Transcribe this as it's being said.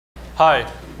Hi,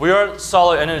 we are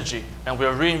SolidEnergy, and we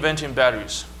are reinventing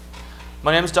batteries.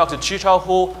 My name is Dr. Qichao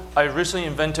Hu. I recently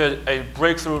invented a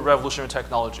breakthrough revolutionary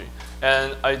technology.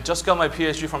 And I just got my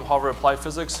PhD from Harvard Applied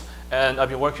Physics, and I've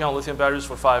been working on lithium batteries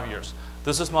for 5 years.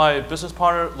 This is my business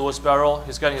partner, Louis Barrel.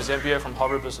 He's getting his MBA from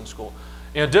Harvard Business School.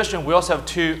 In addition, we also have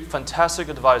two fantastic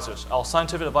advisors. Our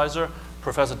scientific advisor,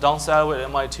 Professor Don Sadoway at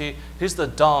MIT, he's the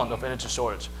Don of energy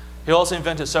storage. He also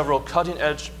invented several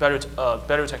cutting-edge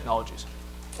battery technologies.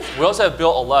 We also have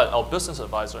Bill Olet, our business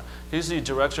advisor. He's the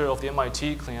director of the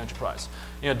MIT Clean Energy Prize.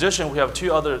 In addition, we have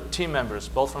two other team members,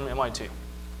 both from MIT.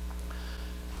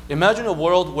 Imagine a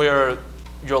world where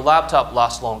your laptop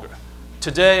lasts longer.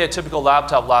 Today, a typical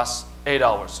laptop lasts 8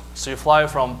 hours. So you fly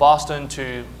from Boston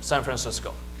to San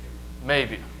Francisco.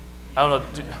 Maybe. I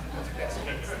don't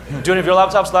know. Do any of your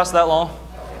laptops last that long?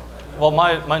 Well,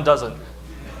 mine doesn't.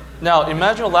 Now,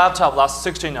 imagine a laptop lasts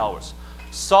 16 hours.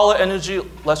 SolidEnergy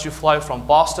lets you fly from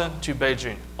Boston to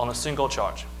Beijing on a single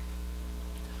charge.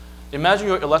 Imagine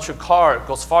your electric car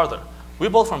goes farther. We're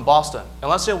both from Boston, and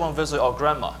let's say we want to visit our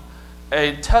grandma.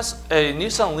 A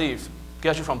Nissan Leaf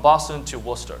gets you from Boston to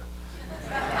Worcester.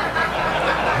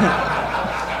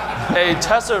 A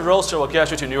Tesla Roadster will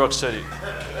get you to New York City.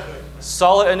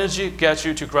 SolidEnergy gets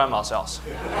you to grandma's house.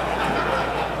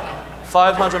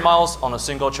 500 miles on a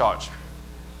single charge.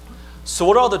 So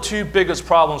what are the two biggest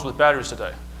problems with batteries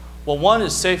today? Well, one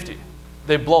is safety.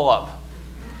 They blow up.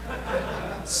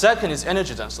 Second is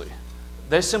energy density.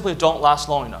 They simply don't last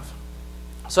long enough.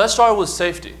 So let's start with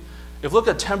safety. If you look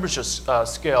at temperature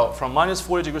scale from minus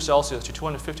 40 degrees Celsius to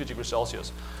 250 degrees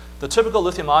Celsius, the typical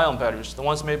lithium-ion batteries, the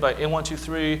ones made by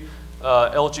A123,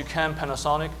 LG Chem,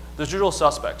 Panasonic, the usual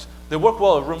suspects. They work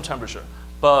well at room temperature,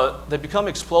 but they become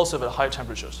explosive at high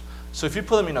temperatures. So if you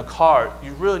put them in a car,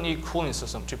 you really need a cooling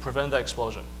system to prevent that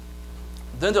explosion.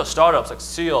 Then there are startups like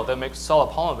Seal that make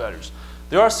solid polymer batteries.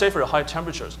 They are safer at high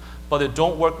temperatures, but they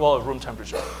don't work well at room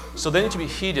temperature. So they need to be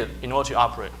heated in order to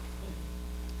operate.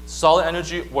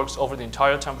 SolidEnergy works over the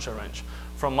entire temperature range,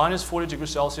 from minus 40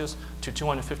 degrees Celsius to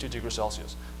 250 degrees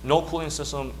Celsius. No cooling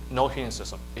system, no heating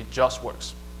system. It just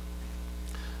works.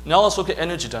 Now let's look at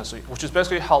energy density, which is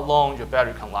basically how long your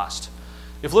battery can last.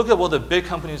 If you look at what the big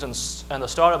companies and the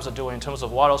startups are doing in terms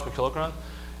of watt-hours per kilogram,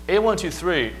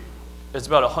 A123 is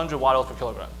about 100 watt-hours per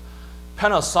kilogram.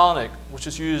 Panasonic, which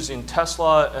is used in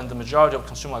Tesla and the majority of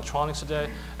consumer electronics today,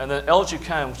 and then LG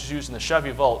Chem, which is used in the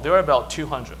Chevy Volt, they're about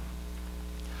 200.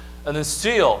 And then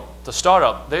Seal, the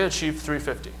startup, they achieved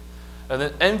 350. And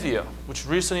then Envia, which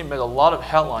recently made a lot of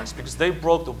headlines because they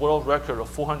broke the world record of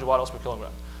 400 watt-hours per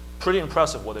kilogram. Pretty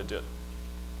impressive what they did.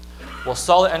 Well,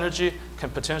 SolidEnergy can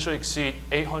potentially exceed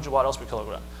 800 watt-hours per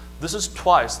kilogram. This is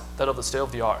twice that of the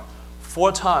state-of-the-art,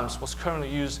 4 times what's currently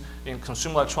used in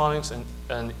consumer electronics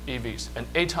and EVs, and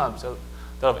 8 times that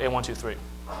of A123.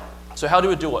 So how do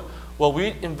we do it? Well,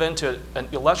 we invented an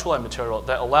electrolyte material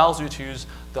that allows you to use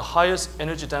the highest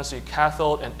energy density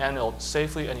cathode and anode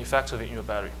safely and effectively in your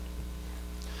battery.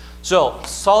 So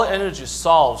SolidEnergy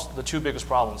solves the two biggest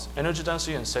problems, energy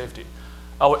density and safety.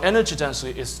 Our energy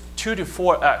density is 2 to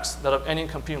 4x that of any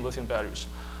competing lithium batteries.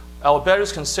 Our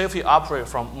batteries can safely operate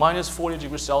from minus 40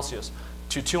 degrees Celsius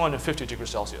to 250 degrees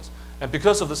Celsius. And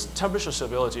because of this temperature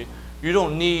stability, you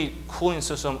don't need cooling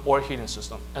system or heating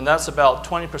system. And that's about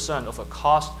 20% of the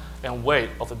cost and weight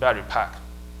of the battery pack.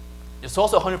 It's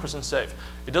also 100% safe.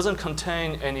 It doesn't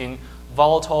contain any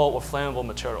volatile or flammable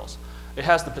materials. It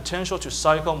has the potential to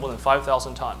cycle more than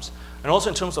 5,000 times. And also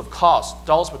in terms of cost,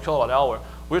 dollars per kilowatt hour,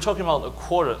 we're talking about a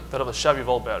quarter that of a Chevy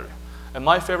Volt battery. And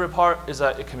my favorite part is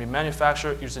that it can be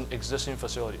manufactured using existing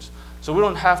facilities. So we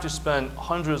don't have to spend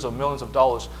hundreds of millions of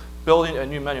dollars building a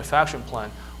new manufacturing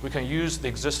plant. We can use the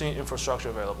existing infrastructure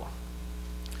available.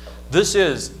 This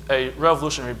is a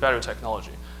revolutionary battery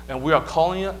technology, and we are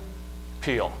calling it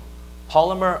PEEL,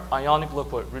 Polymer Ionic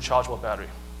Liquid Rechargeable Battery.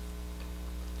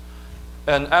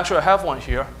 And actually, I have one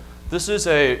here. This is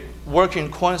a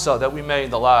working coin cell that we made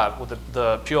in the lab with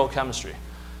the PEEL chemistry.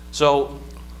 So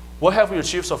what have we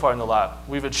achieved so far in the lab?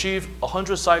 We've achieved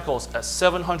 100 cycles at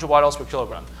 700 watt-hours per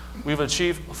kilogram. We've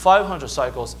achieved 500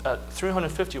 cycles at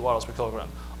 350 watt-hours per kilogram,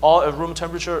 all at room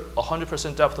temperature,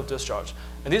 100% depth of discharge.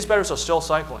 And these batteries are still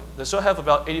cycling. They still have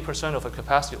about 80% of the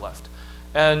capacity left.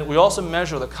 And we also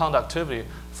measure the conductivity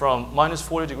from minus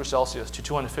 40 degrees Celsius to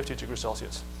 250 degrees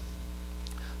Celsius.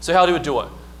 So how do we do it?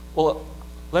 Well,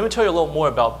 let me tell you a little more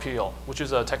about PEEL, which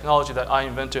is a technology that I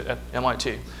invented at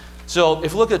MIT. So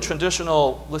if you look at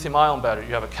traditional lithium-ion battery,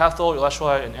 you have a cathode,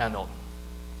 electrolyte, and anode.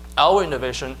 Our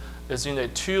innovation is in a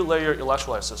 2-layer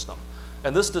electrolyte system.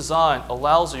 And this design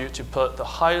allows you to put the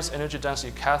highest energy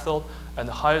density cathode and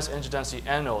the highest energy density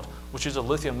anode, which is a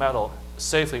lithium metal,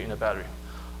 safely in a battery.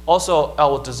 Also,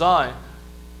 our design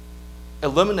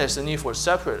eliminates the need for a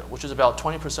separator, which is about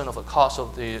 20% of the cost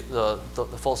of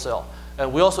the full cell.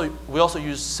 And we also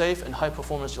use safe and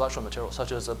high-performance electrode materials,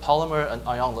 such as a polymer and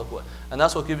ion liquid. And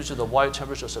that's what gives you the wide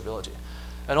temperature stability.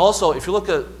 And also, if you look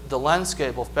at the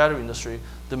landscape of battery industry,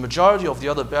 the majority of the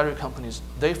other battery companies,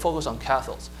 they focus on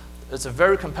cathodes. It's a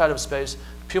very competitive space.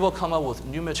 People come up with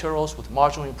new materials with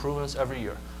marginal improvements every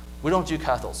year. We don't do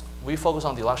cathodes. We focus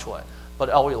on the electrolyte. But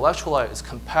our electrolyte is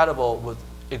compatible with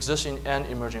existing and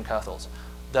emerging cathodes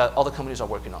that other companies are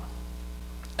working on.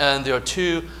 And there are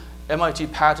 2 MIT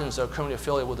patents that are currently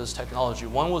affiliated with this technology.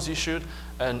 One was issued,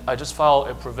 and I just filed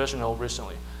a provisional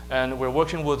recently. And we're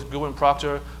working with Goodwin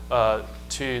Procter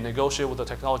to negotiate with the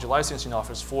technology licensing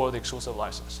office for the exclusive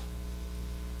license.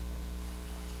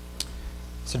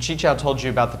 So Qichao told you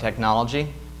about the technology.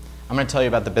 I'm going to tell you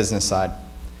about the business side.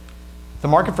 The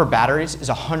market for batteries is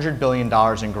 $100 billion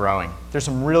and growing. There's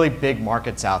some really big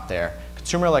markets out there.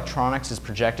 Consumer electronics is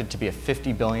projected to be a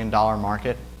 $50 billion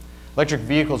market. Electric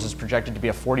vehicles is projected to be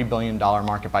a $40 billion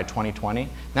market by 2020.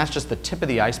 And that's just the tip of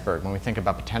the iceberg when we think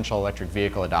about potential electric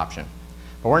vehicle adoption.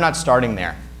 But we're not starting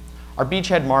there. Our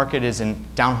beachhead market is in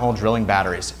downhole drilling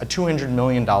batteries, a $200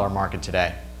 million market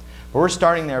today. But we're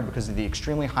starting there because of the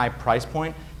extremely high price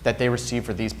point that they receive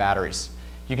for these batteries.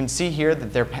 You can see here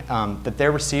that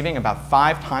they're receiving about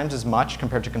 5 times as much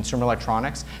compared to consumer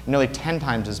electronics, and nearly 10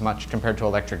 times as much compared to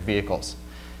electric vehicles.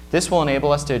 This will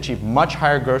enable us to achieve much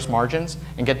higher gross margins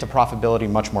and get to profitability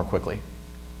much more quickly.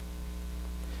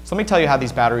 So let me tell you how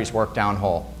these batteries work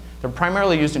downhole. They're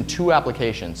primarily used in 2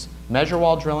 applications, measure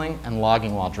while drilling and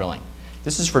logging while drilling.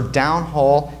 This is for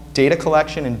downhole data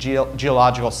collection and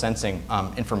geological sensing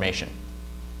information.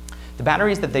 The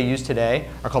batteries that they use today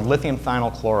are called lithium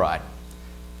thionyl chloride.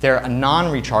 They're a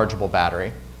non-rechargeable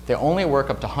battery. They only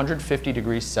work up to 150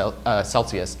 degrees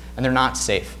Celsius, and they're not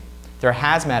safe. They're a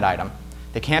hazmat item.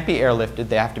 They can't be airlifted.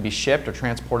 They have to be shipped or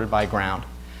transported by ground.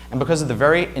 And because of the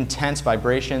very intense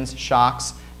vibrations,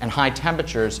 shocks, and high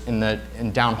temperatures in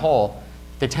downhole,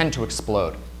 they tend to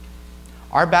explode.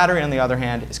 Our battery, on the other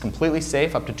hand, is completely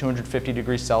safe up to 250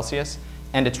 degrees Celsius,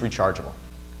 and it's rechargeable.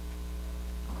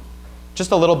 Just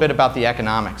a little bit about the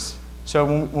economics. So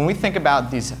when we think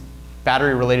about these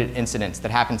battery-related incidents that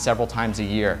happen several times a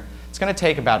year, it's going to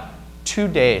take about 2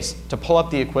 days to pull up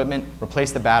the equipment,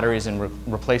 replace the batteries, and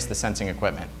replace the sensing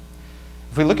equipment.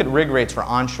 If we look at rig rates for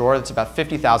onshore, that's about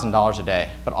 $50,000 a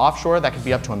day. But offshore, that could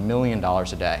be up to $1 million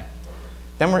a day.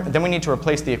 Then we need to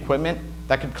replace the equipment.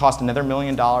 That could cost another $1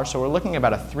 million. So we're looking at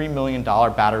about a $3 million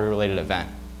battery-related event.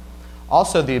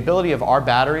 Also, the ability of our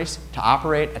batteries to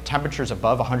operate at temperatures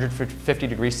above 150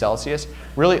 degrees Celsius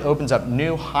really opens up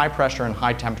new high-pressure and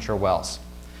high-temperature wells.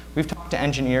 We've talked to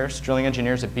engineers, drilling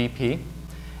engineers at BP,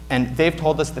 and they've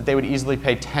told us that they would easily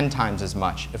pay 10 times as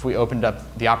much if we opened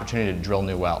up the opportunity to drill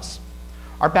new wells.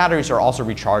 Our batteries are also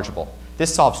rechargeable.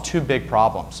 This solves 2 big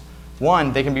problems.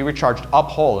 One, they can be recharged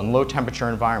uphole in low-temperature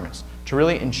environments to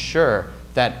really ensure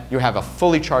that you have a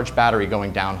fully charged battery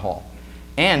going downhole.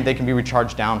 And they can be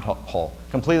recharged downhole,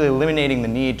 completely eliminating the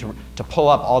need to pull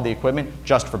up all the equipment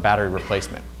just for battery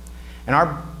replacement. And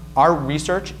our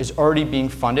research is already being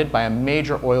funded by a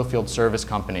major oil field service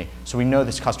company, so we know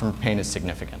this customer pain is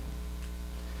significant.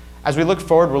 As we look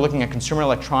forward, we're looking at consumer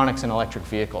electronics and electric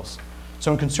vehicles.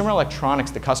 So in consumer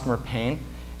electronics, the customer pain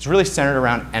is really centered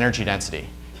around energy density.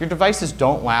 Your devices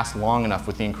don't last long enough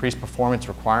with the increased performance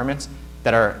requirements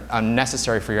that are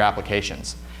necessary for your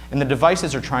applications. And the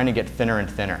devices are trying to get thinner and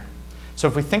thinner. So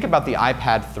if we think about the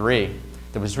iPad 3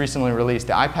 that was recently released,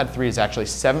 the iPad 3 is actually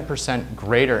 7%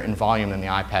 greater in volume than the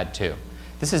iPad 2.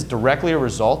 This is directly a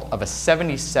result of a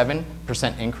 77%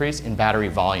 increase in battery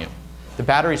volume. The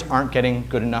batteries aren't getting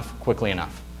good enough quickly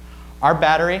enough. Our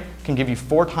battery can give you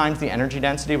 4 times the energy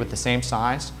density with the same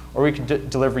size, or we can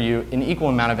deliver you an equal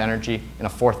amount of energy in a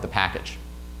 1/4 the package.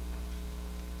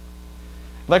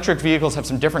 Electric vehicles have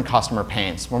some different customer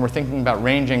pains when we're thinking about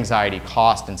range anxiety,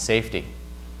 cost, and safety.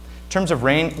 In terms of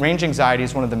range anxiety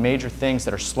is one of the major things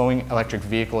that are slowing electric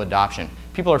vehicle adoption.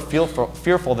 People are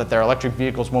fearful that their electric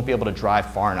vehicles won't be able to drive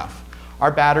far enough.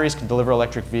 Our batteries can deliver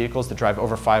electric vehicles that drive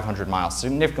over 500 miles,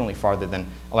 significantly farther than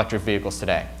electric vehicles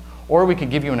today. Or we could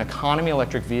give you an economy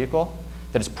electric vehicle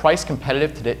that is price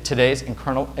competitive to today's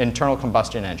internal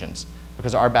combustion engines,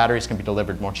 because our batteries can be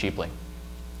delivered more cheaply.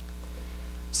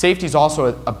 Safety is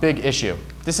also a big issue.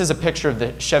 This is a picture of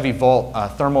the Chevy Volt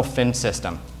thermal fin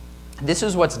system. This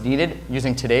is what's needed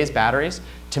using today's batteries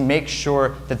to make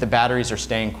sure that the batteries are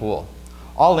staying cool.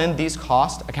 All in, these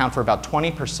costs account for about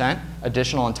 20%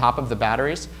 additional on top of the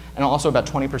batteries, and also about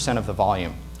 20% of the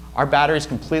volume. Our batteries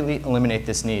completely eliminate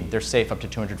this need. They're safe up to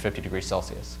 250 degrees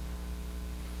Celsius.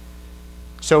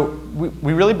 So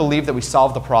we really believe that we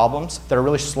solve the problems that are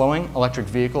really slowing electric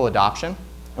vehicle adoption,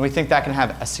 and we think that can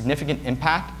have a significant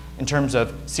impact in terms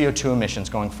of CO2 emissions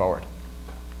going forward.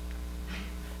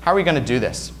 How are we going to do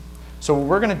this? So what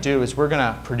we're going to do is we're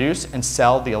going to produce and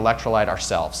sell the electrolyte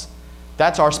ourselves.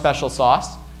 That's our special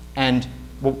sauce, and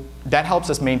that helps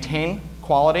us maintain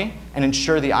quality and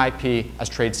ensure the IP as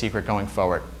trade secret going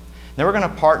forward. Then we're going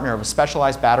to partner with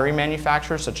specialized battery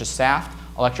manufacturers such as Saft,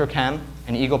 Electrochem,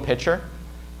 and Eagle Pitcher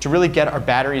to really get our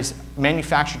batteries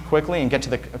manufactured quickly and get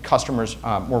to the customers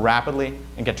more rapidly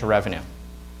and get to revenue.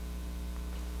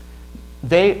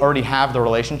 They already have the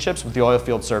relationships with the oil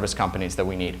field service companies that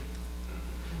we need.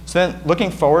 So then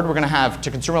looking forward, we're going to have, to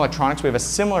consumer electronics, we have a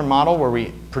similar model where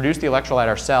we produce the electrolyte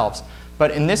ourselves. But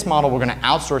in this model, we're going to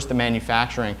outsource the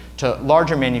manufacturing to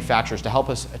larger manufacturers to help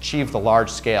us achieve the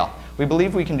large scale. We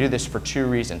believe we can do this for two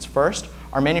reasons. First,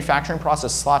 our manufacturing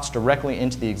process slots directly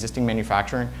into the existing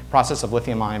manufacturing process of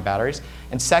lithium-ion batteries.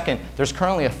 And second, there's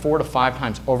currently a 4 to 5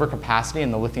 times overcapacity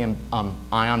in the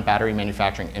lithium-ion battery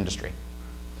manufacturing industry.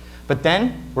 But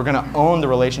then we're going to own the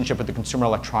relationship with the consumer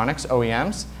electronics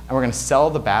OEMs, and we're going to sell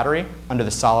the battery under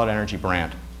the SolidEnergy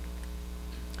brand.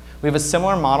 We have a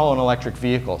similar model in electric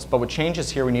vehicles, but what changes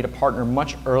here, we need to partner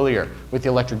much earlier with the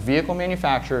electric vehicle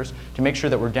manufacturers to make sure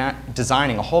that we're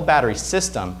designing a whole battery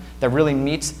system that really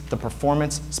meets the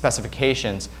performance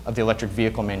specifications of the electric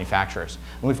vehicle manufacturers.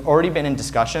 And we've already been in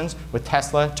discussions with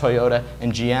Tesla, Toyota,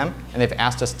 and GM, and they've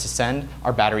asked us to send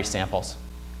our battery samples.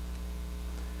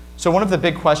 So one of the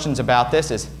big questions about this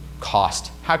is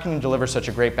cost. How can you deliver such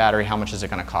a great battery? How much is it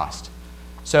going to cost?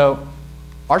 So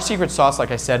our secret sauce, like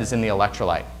I said, is in the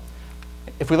electrolyte.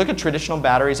 If we look at traditional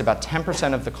batteries, about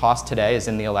 10% of the cost today is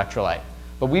in the electrolyte.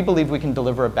 But we believe we can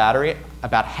deliver a battery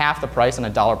about half the price on a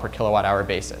 $1 per kilowatt hour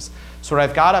basis. So what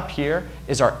I've got up here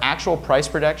is our actual price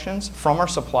projections from our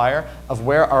supplier of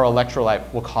where our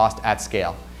electrolyte will cost at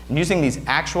scale. And using these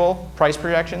actual price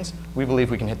projections, we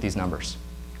believe we can hit these numbers.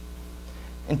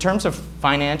 In terms of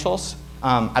financials,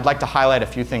 I'd like to highlight a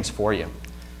few things for you.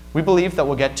 We believe that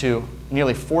we'll get to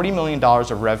nearly $40 million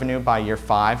of revenue by year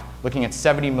 5, looking at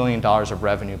 $70 million of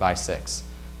revenue by 6.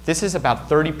 This is about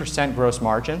 30% gross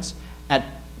margins.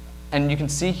 And you can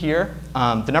see here,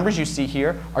 the numbers you see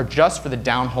here are just for the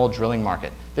downhole drilling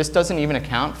market. This doesn't even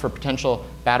account for potential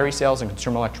battery sales in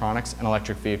consumer electronics and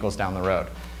electric vehicles down the road.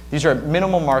 These are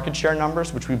minimal market share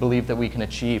numbers, which we believe that we can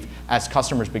achieve as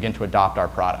customers begin to adopt our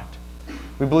product.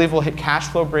 We believe we'll hit cash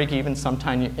flow break even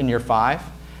sometime in year 5.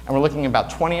 And we're looking at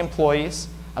about 20 employees,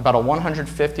 about a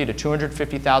 $150,000 to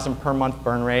 $250,000 per month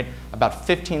burn rate, about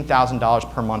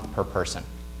 $15,000 per month per person.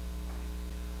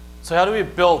 So how do we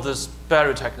build this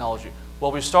battery technology?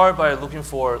 Well, we start by looking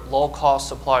for low-cost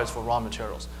suppliers for raw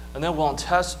materials. And then we'll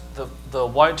test the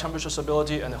wide temperature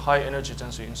stability and the high energy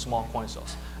density in small quantity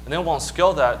cells. And then we'll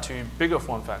scale that to bigger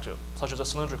form factor, such as a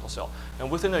cylindrical cell. And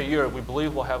within a year, we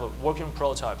believe we'll have a working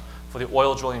prototype for the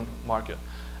oil drilling market.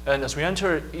 And as we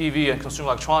enter EV and consumer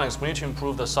electronics, we need to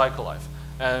improve the cycle life.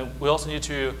 And we also need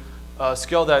to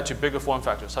scale that to bigger form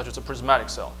factors, such as a prismatic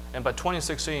cell. And by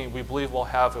 2016, we believe we'll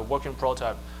have a working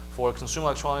prototype for consumer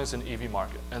electronics and EV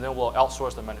market. And then we'll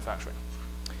outsource the manufacturing.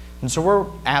 And so we're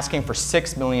asking for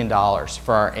 $6 million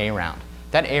for our A round.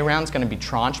 That A round is going to be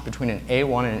tranched between an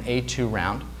A1 and an A2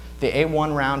 round. The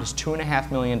A1 round is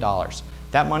 $2.5 million.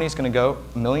 That money is going to go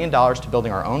 $1 million to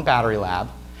building our own battery lab.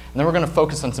 And then we're going to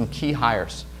focus on some key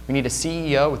hires. We need a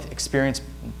CEO with experience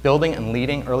building and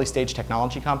leading early stage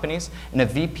technology companies, and a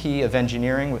VP of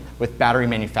engineering with battery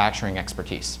manufacturing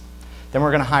expertise. Then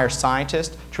we're going to hire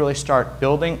scientists to really start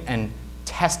building and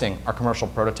testing our commercial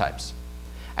prototypes.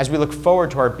 As we look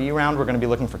forward to our B round, we're going to be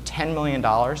looking for $10 million,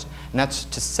 and that's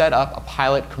to set up a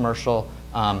pilot commercial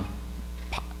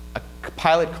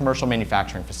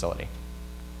manufacturing facility.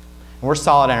 And we're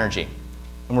SolidEnergy,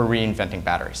 and we're reinventing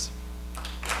batteries.